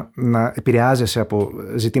ταυτόχρονα να επηρεάζεσαι από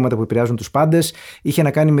ζητήματα που επηρεάζουν τους πάντες. Είχε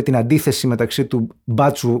να κάνει με την αντίθεση μεταξύ του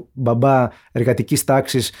μπάτσου μπαμπά εργατικής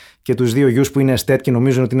τάξης και τους δύο γιους που είναι εστέτ και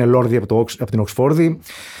νομίζουν ότι είναι λόρδοι από την Οξφόρδη.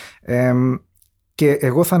 Και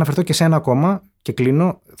εγώ θα αναφερθώ και σε ένα ακόμα και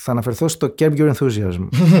κλείνω. Θα αναφερθώ στο Curb Your Enthusiasm,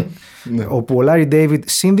 όπου ο Larry David,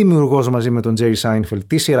 συνδημιουργός μαζί με τον Jerry Seinfeld,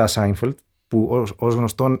 τη σειρά Seinfeld, που ως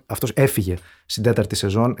γνωστόν αυτός έφυγε στην 4η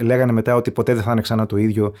σεζόν. Λέγανε μετά ότι ποτέ δεν θα είναι ξανά το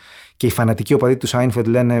ίδιο. Και οι φανατικοί οπαδοί του Seinfeld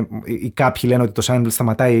λένε, ή κάποιοι λένε ότι το Seinfeld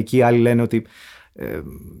σταματάει εκεί, άλλοι λένε ότι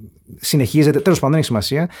συνεχίζεται. Τέλος πάντων, δεν έχει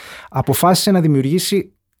σημασία. Αποφάσισε να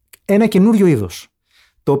δημιουργήσει ένα καινούριο είδος,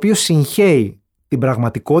 το οποίο συγχέει την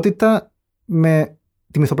πραγματικότητα με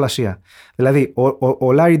τη μυθοπλασία. Δηλαδή, ο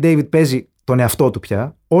Larry David παίζει τον εαυτό του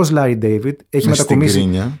πια. Ως Larry David έχει μετακομίσει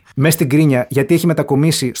μέσα στην κρίνια, γιατί έχει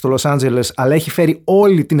μετακομίσει στο Λος Άντζελες, αλλά έχει φέρει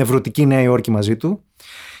όλη την ευρωτική Νέα Υόρκη μαζί του.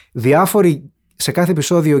 Διάφοροι σε κάθε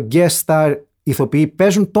επεισόδιο guest star ηθοποιοί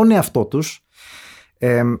παίζουν τον εαυτό τους,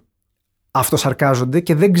 αυτοσαρκάζονται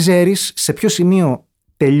και δεν ξέρεις σε ποιο σημείο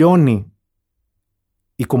τελειώνει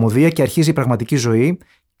η κωμωδία και αρχίζει η πραγματική ζωή.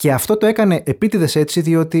 Και αυτό το έκανε επίτηδες έτσι,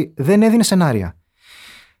 διότι δεν έδινε σενάρια.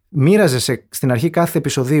 Μοίραζε στην αρχή κάθε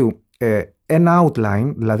επεισοδίου ένα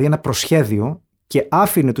outline, δηλαδή ένα προσχέδιο, και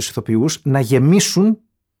άφηνε τους ηθοποιούς να γεμίσουν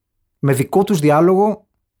με δικό τους διάλογο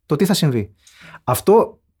το τι θα συμβεί.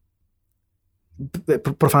 Αυτό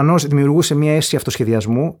προφανώς δημιουργούσε μια αίσθηση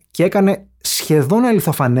αυτοσχεδιασμού και έκανε σχεδόν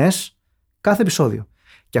αληθοφανές κάθε επεισόδιο.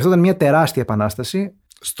 Και αυτό ήταν μια τεράστια επανάσταση.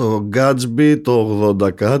 Στο Gatsby το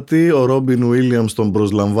 80 κάτι, ο Ρόμπιν Williams τον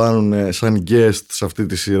προσλαμβάνουν σαν guest σε αυτή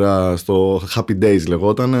τη σειρά, στο Happy Days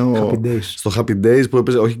λεγόταν. Στο Happy Days που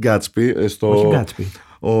έπαιζε, όχι Gatsby,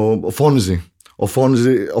 ο Fonzie.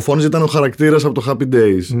 Ο Fonzie ήταν ο χαρακτήρας από το Happy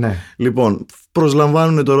Days. Ναι. Λοιπόν,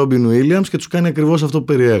 προσλαμβάνουν τον Ρόμπιν Williams και τους κάνει ακριβώς αυτό που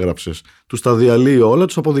περιέγραψες. Τους τα διαλύει όλα,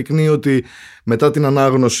 τους αποδεικνύει ότι μετά την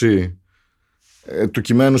ανάγνωση του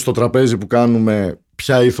κειμένου στο τραπέζι που κάνουμε,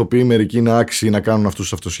 ποια ηθοποιοί μερικοί είναι άξιοι να κάνουν αυτούς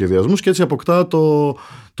τους αυτοσχεδιασμούς, και έτσι αποκτά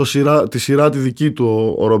τη σειρά τη δική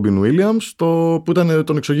του ο Ρόμπιν Williams, που ήταν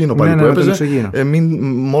τον εξωγήινο πάλι που έπαιζε.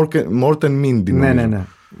 Μόρτεν Μίντι. Ναι.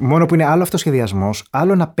 Μόνο που είναι άλλο αυτοσχεδιασμός,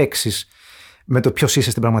 άλλο να παίξεις με το ποιος είσαι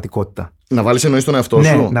στην πραγματικότητα. Να βάλεις εννοείς τον εαυτό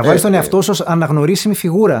σου. Ναι, να βάλεις τον εαυτό σου ως αναγνωρίσιμη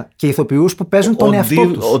φιγούρα και ηθοποιούς που παίζουν τον εαυτό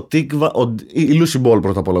τους. Η Lucy Ball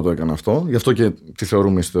πρώτα απ' όλα το έκανε αυτό, γι' αυτό και τη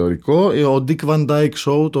θεωρούμε ιστορικό. Ο Dick Van Dyke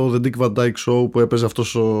Show, το The Dick Van Dyke Show που έπαιζε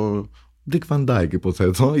αυτός ο Dick Van Dyke,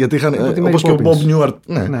 υποθέτω. Γιατί είχαν, όπως και ο Bob Newhart.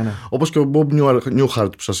 Ναι. Όπως και ο Bob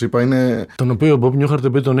Newhart που σας είπα είναι. Τον οποίο ο Bob Newhart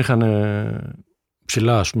επειδή τον είχαν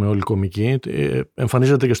ψηλά, ας πούμε, όλοι οι κωμικοί,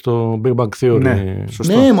 εμφανίζεται και στο Big Bang Theory. Ναι,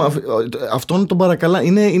 αυτόν τον παρακαλά.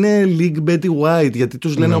 Είναι League Betty White, γιατί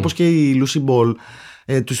τους λένε, όπως και η Lucy Ball,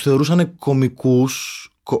 τους θεωρούσαν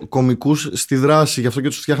κωμικούς στη δράση, γι' αυτό και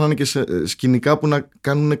τους φτιάχνανε και σκηνικά που να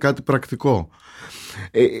κάνουν κάτι πρακτικό.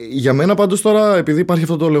 Για μένα πάντως τώρα, επειδή υπάρχει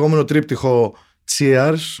αυτό το λεγόμενο τρίπτυχο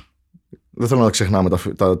Cheers, δεν θέλω να ξεχνάμε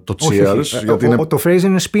το Cheers. Το Frasier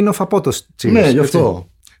είναι spin-off από το Cheers. Ναι, γι' αυτό.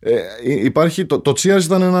 Υπάρχει, το Cheers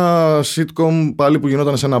ήταν ένα sitcom πάλι που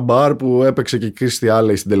γινόταν σε ένα μπαρ, που έπαιξε και η Kirstie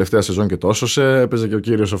Alley στην τελευταία σεζόν και το σώσε, έπαιζε και ο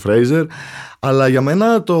κύριος ο Frasier. Αλλά για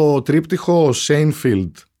μένα το τρίπτυχο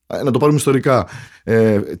Seinfeld, να το πάρουμε ιστορικά,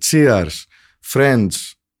 Cheers,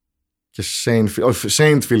 Friends και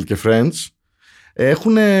Seinfeld και Friends,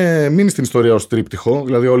 έχουν μείνει στην ιστορία ως τρίπτυχο,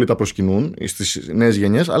 δηλαδή όλοι τα προσκυνούν στις νέες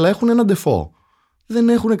γενιές, αλλά έχουν ένα ντεφό. Δεν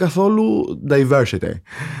έχουν καθόλου diversity.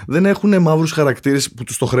 Δεν έχουν μαύρους χαρακτήρες, που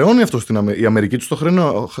τους το χρεώνει αυτό η Αμερική,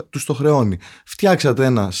 τους το χρεώνει. Φτιάξατε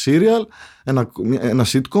ένα serial, ένα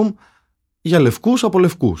sitcom για λευκούς από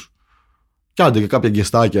λευκούς. Κι άντε και κάποια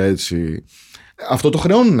γκεστάκια έτσι. Αυτό το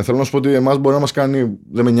χρεώνουν. Θέλω να σου πω ότι εμάς μπορεί να μας κάνει,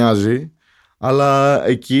 δεν με νοιάζει, αλλά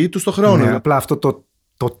εκεί τους το χρεώνουν. Ναι, απλά αυτό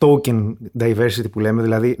το token diversity που λέμε,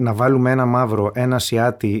 δηλαδή να βάλουμε ένα μαύρο, ένα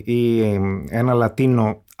Ασιάτη ή ένα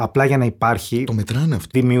Λατίνο απλά για να υπάρχει. Το μετράνε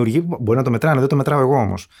αυτό. Δημιουργεί, μπορεί να το μετράνε, δεν το μετράω εγώ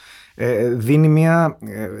όμως. Δίνει μια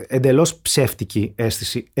εντελώς ψεύτικη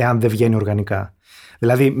αίσθηση, εάν δεν βγαίνει οργανικά.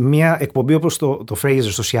 Δηλαδή, μια εκπομπή όπως το Frasier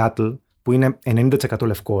στο Seattle, που είναι 90%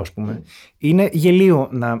 λευκό, ας πούμε, είναι γελίο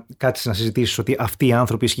να κάτσεις να συζητήσεις ότι αυτοί οι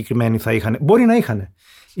άνθρωποι συγκεκριμένοι θα είχαν. Μπορεί να είχαν.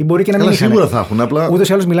 Ή μπορεί και να μην είχαν. Σίγουρα θα έχουν. Απλά. Ούτως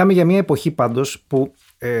ή άλλως, μιλάμε για μια εποχή πάντως που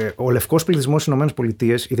ο λευκός πληθυσμός στις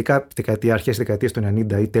ΗΠΑ, ειδικά αρχές δεκαετίας του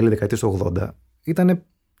 90 ή τέλη δεκαετίας του 80, ήταν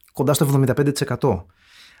κοντά στο 75%.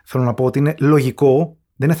 Θέλω να πω ότι είναι λογικό,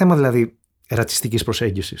 δεν είναι θέμα δηλαδή ρατσιστικής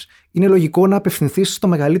προσέγγισης. Είναι λογικό να απευθυνθείς στο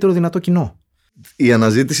μεγαλύτερο δυνατό κοινό. Η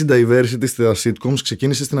αναζήτηση diversity στα sitcoms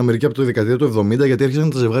ξεκίνησε στην Αμερική από το δεκαετία του 70, γιατί άρχισαν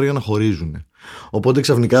τα ζευγάρια να χωρίζουν. Οπότε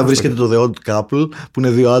ξαφνικά βρίσκεται το The Odd Couple, που είναι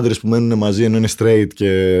δύο άντρες που μένουν μαζί ενώ είναι straight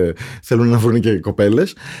και θέλουν να βρουν και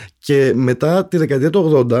κοπέλες. Και μετά τη δεκαετία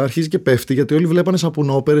του 80 αρχίζει και πέφτει, γιατί όλοι βλέπανε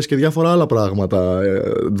σαπουνόπερες και διάφορα άλλα πράγματα,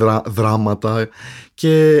 δράματα.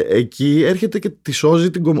 Και εκεί έρχεται και τη σώζει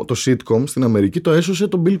το sitcom στην Αμερική, το έσωσε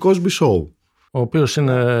το Bill Cosby Show. Ο οποίος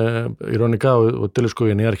είναι ηρωνικά ο τέλειος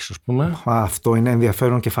οικογενειάρχης, ας πούμε. Αυτό είναι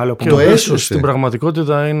ενδιαφέρον κεφάλαιο που το έσωσε. Στην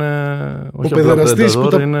πραγματικότητα είναι. Ο παιδεραστής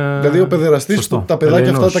που, είναι... δηλαδή ο παιδεραστής που τα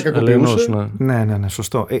παιδάκια αυτά τα κακοποιούσε. Ναι,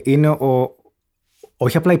 σωστό. Είναι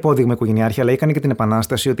όχι απλά υπόδειγμα οικογενειάρχη, αλλά έκανε και την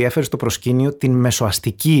επανάσταση ότι έφερε στο προσκήνιο την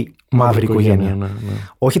μεσοαστική μαύρη οικογένεια. Ναι.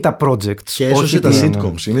 Όχι τα projects. Και έσωσε τα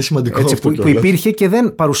sitcoms. Είναι σημαντικό έτσι, αυτό. Που υπήρχε και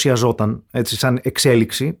δεν παρουσιαζόταν έτσι, σαν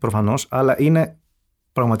εξέλιξη προφανώς, αλλά είναι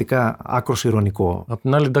πραγματικά άκρος ηρωνικό. Απ'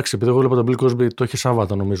 την άλλη, εντάξει, επειδή εγώ βλέπω τον Bill Cosby, το είχε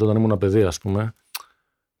Σάββατα νομίζω, όταν ήμουν παιδί, ας πούμε.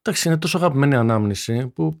 Εντάξει, είναι τόσο αγαπημένη ανάμνηση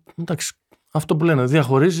που εντάξει. Αυτό που λένε,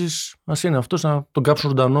 διαχωρίζεις, ας είναι αυτός να τον κάψουν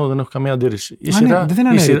ζωντανό, δεν έχω καμία αντίρρηση. Η σειρά. Δεν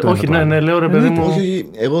είναι όχι, ναι, λέω ρε παιδί μου. Όχι,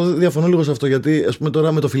 εγώ διαφωνώ λίγο σε αυτό, γιατί ας πούμε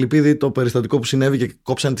τώρα με το Φιλιππίδη, το περιστατικό που συνέβη και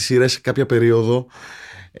κόψαν τις σειρές σε κάποια περίοδο.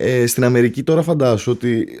 Στην Αμερική τώρα φαντάσου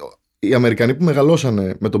ότι οι Αμερικανοί που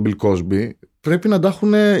μεγαλώσανε με τον Bill Cosby πρέπει να τα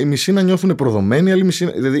έχουν οι μισοί να νιώθουν προδομένοι, οι άλλοι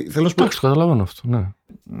μισοί. Δηλαδή, θέλω να σου πω. Εντάξει, το καταλαβαίνω αυτό, ναι.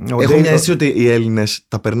 Έχω μια αίσθηση ότι οι Έλληνες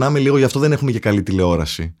τα περνάμε λίγο, γι' αυτό δεν έχουμε και καλή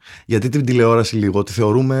τηλεόραση. Γιατί την τηλεόραση λίγο τη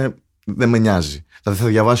θεωρούμε. Δεν με νοιάζει. Δηλαδή θα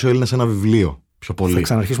διαβάσει ο Έλληνας ένα βιβλίο πιο πολύ. Θα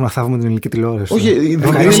ξαναρχίσουμε να θαύουμε την ελληνική τηλεόραση. Όχι,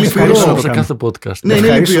 είναι λυπηρό σε κάθε podcast. Ναι,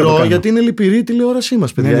 είναι λυπηρό γιατί είναι λυπηρή η τηλεόρασή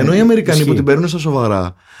μας, παιδιά. Ενώ οι Αμερικανοί που την παίρνουν στα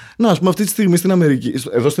σοβαρά. Να, ας πούμε, αυτή τη στιγμή στην Αμερική,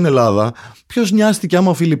 εδώ στην Ελλάδα, ποιος νοιάστηκε άμα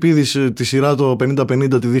ο Φιλιππίδης τη σειρά το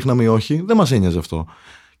 50-50 τη δείχναμε ή όχι. Δεν μας ένοιαζε αυτό.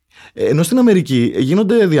 Ενώ στην Αμερική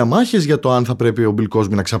γίνονται διαμάχες για το αν θα πρέπει ο Bill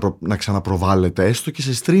Cosby να ξαναπροβάλλεται, έστω και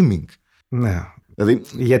σε streaming. Ναι. Δηλαδή,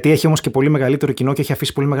 γιατί έχει όμως και πολύ μεγαλύτερο κοινό και έχει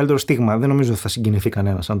αφήσει πολύ μεγαλύτερο στίγμα. Δεν νομίζω ότι θα συγκινηθεί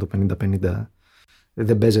κανένας αν το 50-50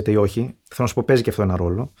 δεν παίζεται ή όχι. Θέλω να σου πω, παίζει και αυτό ένα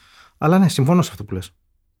ρόλο. Αλλά ναι, συμφωνώ σε αυτό που λες.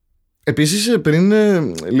 Επίσης, πριν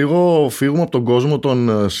λίγο φύγουμε από τον κόσμο των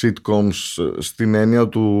sitcoms στην έννοια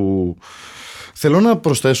του. Θέλω να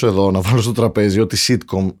προσθέσω εδώ, να βάλω στο τραπέζι ότι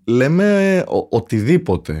sitcom λέμε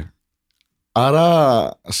οτιδήποτε.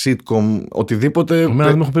 Άρα sitcom, οτιδήποτε. Εμένα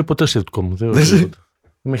δεν μου έχω πει ποτέ sitcom.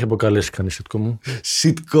 Δεν με έχει αποκαλέσει κανείς sitcom μου.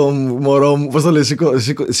 Sitcom, μωρό μου, πώς το λέει,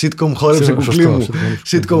 sitcom χόρεψε κουκλί μου.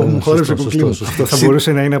 Sitcom χόρεψε κουκλί μου. Αυτό θα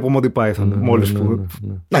μπορούσε να είναι από Monty Python. Μόλις που.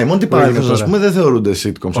 Ναι, οι Monty Python, ας πούμε, δεν θεωρούνται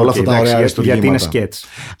sitcoms. Όλα αυτά τα ωραία αριστουργήματα. Γιατί είναι sketch.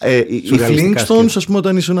 Οι Flintstones, ας πούμε,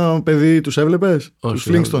 όταν ήσουν ένα παιδί, τους έβλεπες?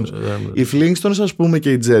 Οι Flintstones, ας πούμε,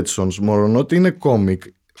 και οι Jetsons, μωρόν ότι είναι κόμικ,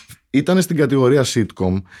 ήταν στην κατηγορία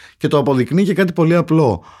sitcom και το αποδεικνύει και κάτι πολύ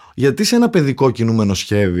απλό. Γιατί σε ένα παιδικό κινούμενο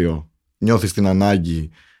σχέδιο νιώθεις την ανάγκη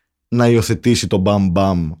να υιοθετήσει το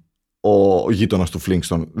μπαμ-μπαμ ο γείτονας του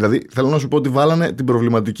Flintstone. Δηλαδή, θέλω να σου πω ότι βάλανε την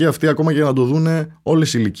προβληματική αυτή ακόμα για να το δούνε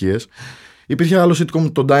όλες οι ηλικίες. Υπήρχε άλλο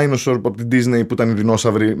sitcom, το Dinosaur από την Disney, που ήταν οι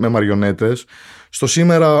δεινόσαυροι με μαριονέτες. Στο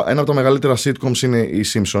σήμερα, ένα από τα μεγαλύτερα sitcoms είναι οι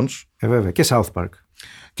Simpsons. Βέβαια, και South Park.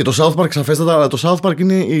 Και το South Park, σαφέστατα, αλλά το South Park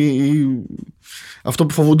είναι αυτό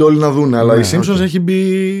που φοβούνται όλοι να δούνε. Αλλά οι Simpsons έχει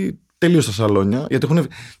μπει τελείως στα σαλόνια. Γιατί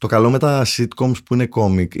το καλό με τα sitcoms που είναι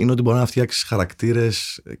comic είναι ότι μπορεί να φτιάξει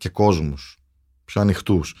χαρακτήρες και κόσμους πιο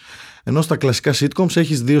ανοιχτούς. Ενώ στα κλασικά sitcoms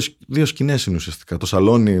έχεις δύο σκηνές ουσιαστικά. Το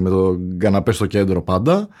σαλόνι με το καναπέ στο κέντρο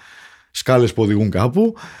πάντα, σκάλες που οδηγούν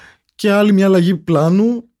κάπου και άλλη μια αλλαγή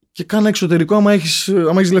πλάνου και κάνα εξωτερικό άμα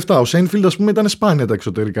έχεις λεφτά. Ο Seinfeld, ας πούμε, ήταν σπάνια τα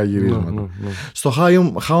εξωτερικά γυρίσματα. Στο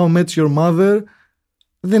How I Met Your Mother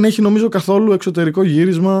δεν έχει νομίζω καθόλου εξωτερικό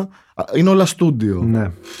γύρισμα. Είναι όλα στούντιο.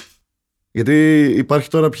 Ναι. Γιατί υπάρχει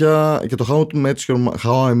τώρα πια και το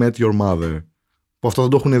How I Met Your Mother, που αυτό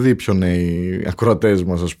δεν το έχουν δει πιο νέοι ακροατές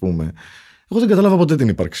μας, ας πούμε. Εγώ δεν κατάλαβα ποτέ την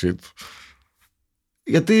ύπαρξή του.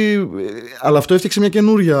 Αλλά αυτό έφτιαξε μια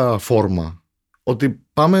καινούρια φόρμα. Ότι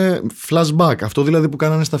πάμε flashback. Αυτό δηλαδή που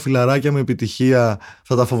κάνανε στα φιλαράκια με επιτυχία,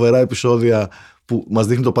 αυτά τα φοβερά επεισόδια που μας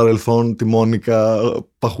δείχνει το παρελθόν, τη Μόνικα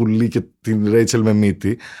Παχουλή και την Ρέιτσελ με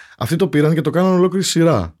μύτη. Αυτοί το πήραν και το κάνανε ολόκληρη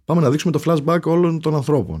σειρά. Πάμε να δείξουμε το flashback όλων των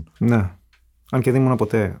ανθρώπων. Ναι. Αν και δεν ήμουν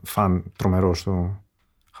ποτέ φαν τρομερό στο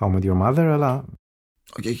How I Met Your Mother, αλλά.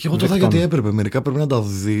 Και εγώ το δω γιατί έπρεπε. Μερικά πρέπει να τα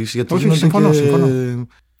δεις. Γιατί όχι,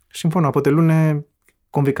 συμφωνώ. Αποτελούν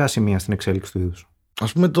κομβικά σημεία στην εξέλιξη του είδους.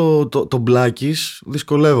 Ας πούμε το Blackies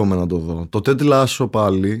δυσκολεύομαι να το δω. Το Ted Lasso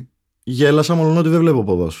πάλι γέλασα, μόλον ότι δεν βλέπω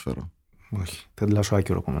ποδόσφαιρο. Όχι, Ted Lasso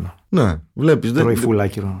άκυρο από μένα. Ναι, βλέπεις. Τρώει φουλ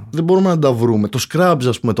άκυρο. Δεν μπορούμε να τα βρούμε. Το Scrubs,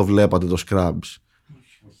 ας πούμε, το βλέπατε το Scrubs?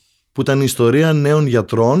 Που ήταν η ιστορία νέων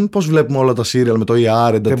γιατρών. Πώς βλέπουμε όλα τα σύριαλ με το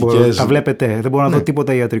ER, εντατικές. Τα βλέπετε. Δεν μπορώ να δω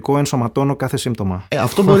τίποτα ιατρικό, ενσωματώνω κάθε σύμπτωμα.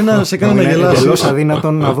 Αυτό μπορεί να σε κάνει να γελάσει. Είναι εντελώς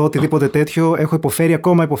αδύνατον να δω οτιδήποτε τέτοιο. Έχω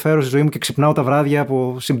υποφέρω στη ζωή μου και ξυπνάω τα βράδια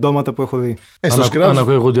από συμπτώματα που έχω δει. Αν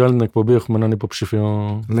ακούω εγώ την άλλη εκπομπή, έχουμε έναν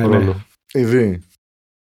υποψήφιο ρόλο. Ήδη.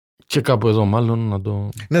 Και κάπου εδώ μάλλον να το.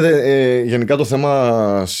 Ναι, γενικά το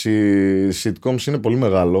θέμα sitcoms είναι πολύ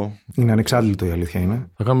μεγάλο. Είναι ανεξάντλητο, η αλήθεια είναι.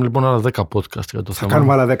 Θα κάνουμε λοιπόν άλλα 10 podcast για το θέμα. Θα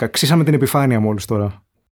κάνουμε άλλα 10. Ξύσαμε την επιφάνεια μόλις τώρα.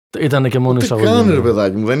 Ήταν και μόνο εισαγωγή. Τι κάνει, ρε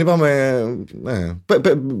παιδάκι μου, δεν είπαμε. Ναι.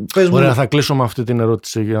 Πες μου. Ωραία, θα κλείσω με αυτή την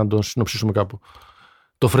ερώτηση για να το συνοψίσουμε κάπου.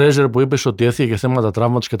 Το Frasier που είπες ότι έφυγε για θέματα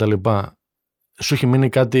τραύματος και τα λοιπά, σου έχει μείνει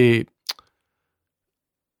κάτι.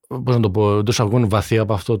 Πώς να το πω, εντός αγώνη βαθύ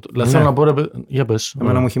από αυτό. Δηλαδή θέλω να πω, ρε, για πες.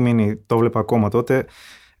 Εμένα μου έχει μείνει, το βλέπα ακόμα τότε.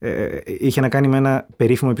 Είχε να κάνει με ένα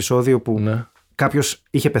περίφημο επεισόδιο που κάποιος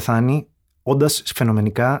είχε πεθάνει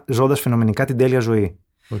ζώντας φαινομενικά την τέλεια ζωή.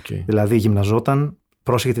 Okay. Δηλαδή γυμναζόταν,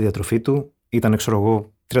 πρόσεχε τη διατροφή του, ήταν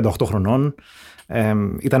 38 χρονών,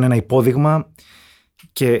 ήταν ένα υπόδειγμα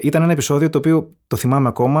και ήταν ένα επεισόδιο το οποίο το θυμάμαι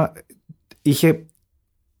ακόμα, είχε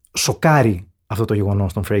σοκάρει αυτό το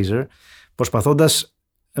γεγονός τον Frasier, προσπαθώντας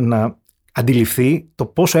να αντιληφθεί το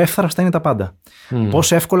πόσο εύθραυστα είναι τα πάντα.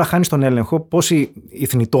 Πόσο εύκολα χάνεις τον έλεγχο, πόση η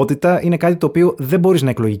θνητότητα είναι κάτι το οποίο δεν μπορείς να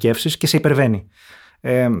εκλογικεύσεις και σε υπερβαίνει.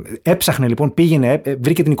 Έψαχνε λοιπόν, πήγαινε,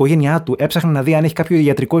 βρήκε την οικογένειά του, έψαχνε να δει αν έχει κάποιο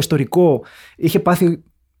ιατρικό ιστορικό. Είχε πάθει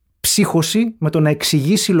ψύχωση με το να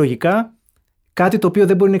εξηγήσει λογικά κάτι το οποίο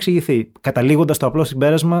δεν μπορεί να εξηγηθεί. Καταλήγοντας το απλό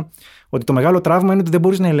συμπέρασμα ότι το μεγάλο τραύμα είναι ότι δεν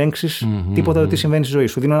μπορείς να ελέγξεις τίποτα τι συμβαίνει στη ζωή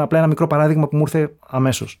σου. Δίνω απλά ένα μικρό παράδειγμα που μου ήρθε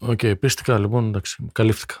αμέσως. Οκ, πίστηκα λοιπόν, εντάξει,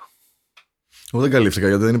 καλύφθηκα. Εγώ δεν καλύφθηκα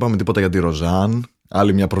γιατί δεν είπαμε τίποτα για τη Ροζάν.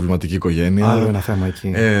 Άλλη μια προβληματική οικογένεια. Άλλο ένα θέμα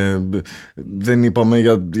εκεί. Δεν είπαμε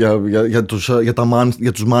για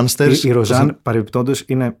τους Monsters. Η Ροζάν, παρεμπιπτόντως,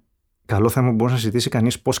 είναι καλό θέμα που μπορεί να συζητήσει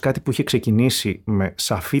κανείς πώς κάτι που είχε ξεκινήσει με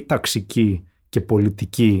σαφή ταξική και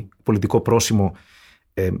πολιτικό πρόσημο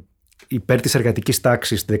υπέρ της εργατικής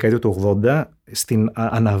τάξης στη δεκαετία του 80, στην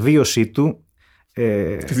αναβίωσή του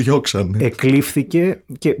τη διώξανε. Εκλήφθηκε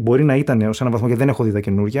και μπορεί να ήταν ως έναν βαθμό, γιατί δεν έχω δει τα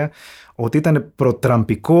καινούρια, ότι ήταν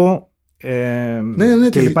προτραμπικό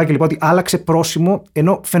και λοιπά, ότι άλλαξε πρόσημο,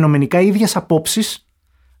 ενώ φαινομενικά οι ίδιες απόψεις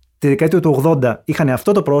τη δεκαετία του 80 είχαν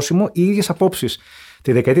αυτό το πρόσημο, οι ίδιες απόψεις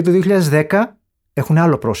τη δεκαετία του 2010 έχουν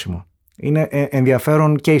άλλο πρόσημο. Είναι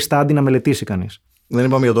ενδιαφέρον case study να μελετήσει κανείς. Δεν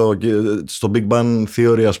είπαμε στο Big Bang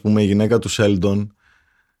Theory, ας πούμε, η γυναίκα του Sheldon.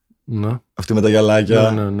 Ναι. Αυτή με τα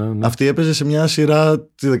γυαλάκια. Ναι. Αυτή έπαιζε σε μια σειρά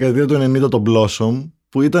τη δεκαετία του 90, το Blossom,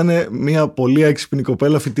 που ήταν μια πολύ έξυπνη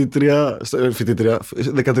κοπέλα φοιτήτρια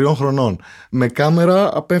 13 χρονών. Με κάμερα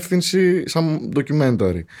απεύθυνση σαν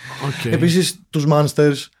documentary. Okay. Επίσης τους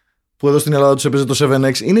Monsters, που εδώ στην Ελλάδα τους έπαιζε το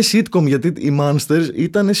 7X, είναι sitcom, γιατί οι Monsters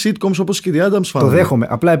ήταν sitcoms όπως και οι Addams Family. Το δέχομαι.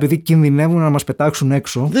 Απλά επειδή κινδυνεύουν να μας πετάξουν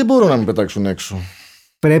έξω. Δεν μπορώ να με πετάξουν έξω.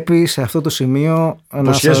 Πρέπει σε αυτό το σημείο να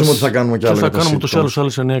υποσχέζομαι ότι θα κάνουμε κι άλλο. Θα κάνουμε τους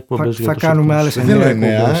άλλες 9 εκπομπές. Θα κάνουμε άλλες 9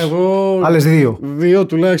 εκπομπές. Άλλες 2. 2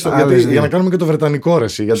 τουλάχιστον. Για να κάνουμε και το βρετανικό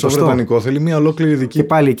ρεσί. Γιατί το βρετανικό θέλει μια ολόκληρη δική. Και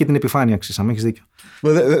πάλι εκεί την επιφάνεια ξύσαμε. Έχεις δίκιο.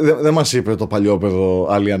 Δεν μας είπε το παλιόπαιδο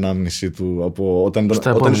άλλη ανάμνηση του από όταν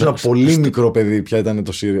ήσουν ένα πολύ μικρό παιδί. Ποια ήταν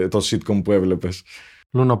το sitcom που έβλεπες?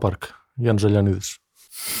 Λούνα Πάρκ. Γιάννης Ζαλιανίδης.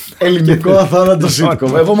 Ελληνικό αθάνατο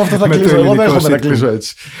sitcom. Εγώ με αυτό θα κλείσω. Εγώ δέχομαι να κλείσω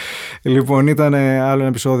έτσι. Λοιπόν, ήταν άλλο ένα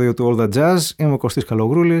επεισόδιο του All That Jazz. Είμαι ο Κωστής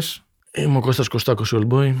Καλογρούλης. Είμαι ο Κώστας Κωστάκος, Old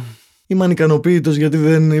Boy. Είμαι ανικανοποίητος γιατί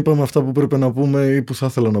δεν είπαμε αυτά που πρέπει να πούμε ή που θα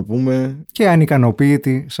ήθελα να πούμε. Και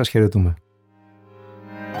ανικανοποίητοι, σας χαιρετούμε.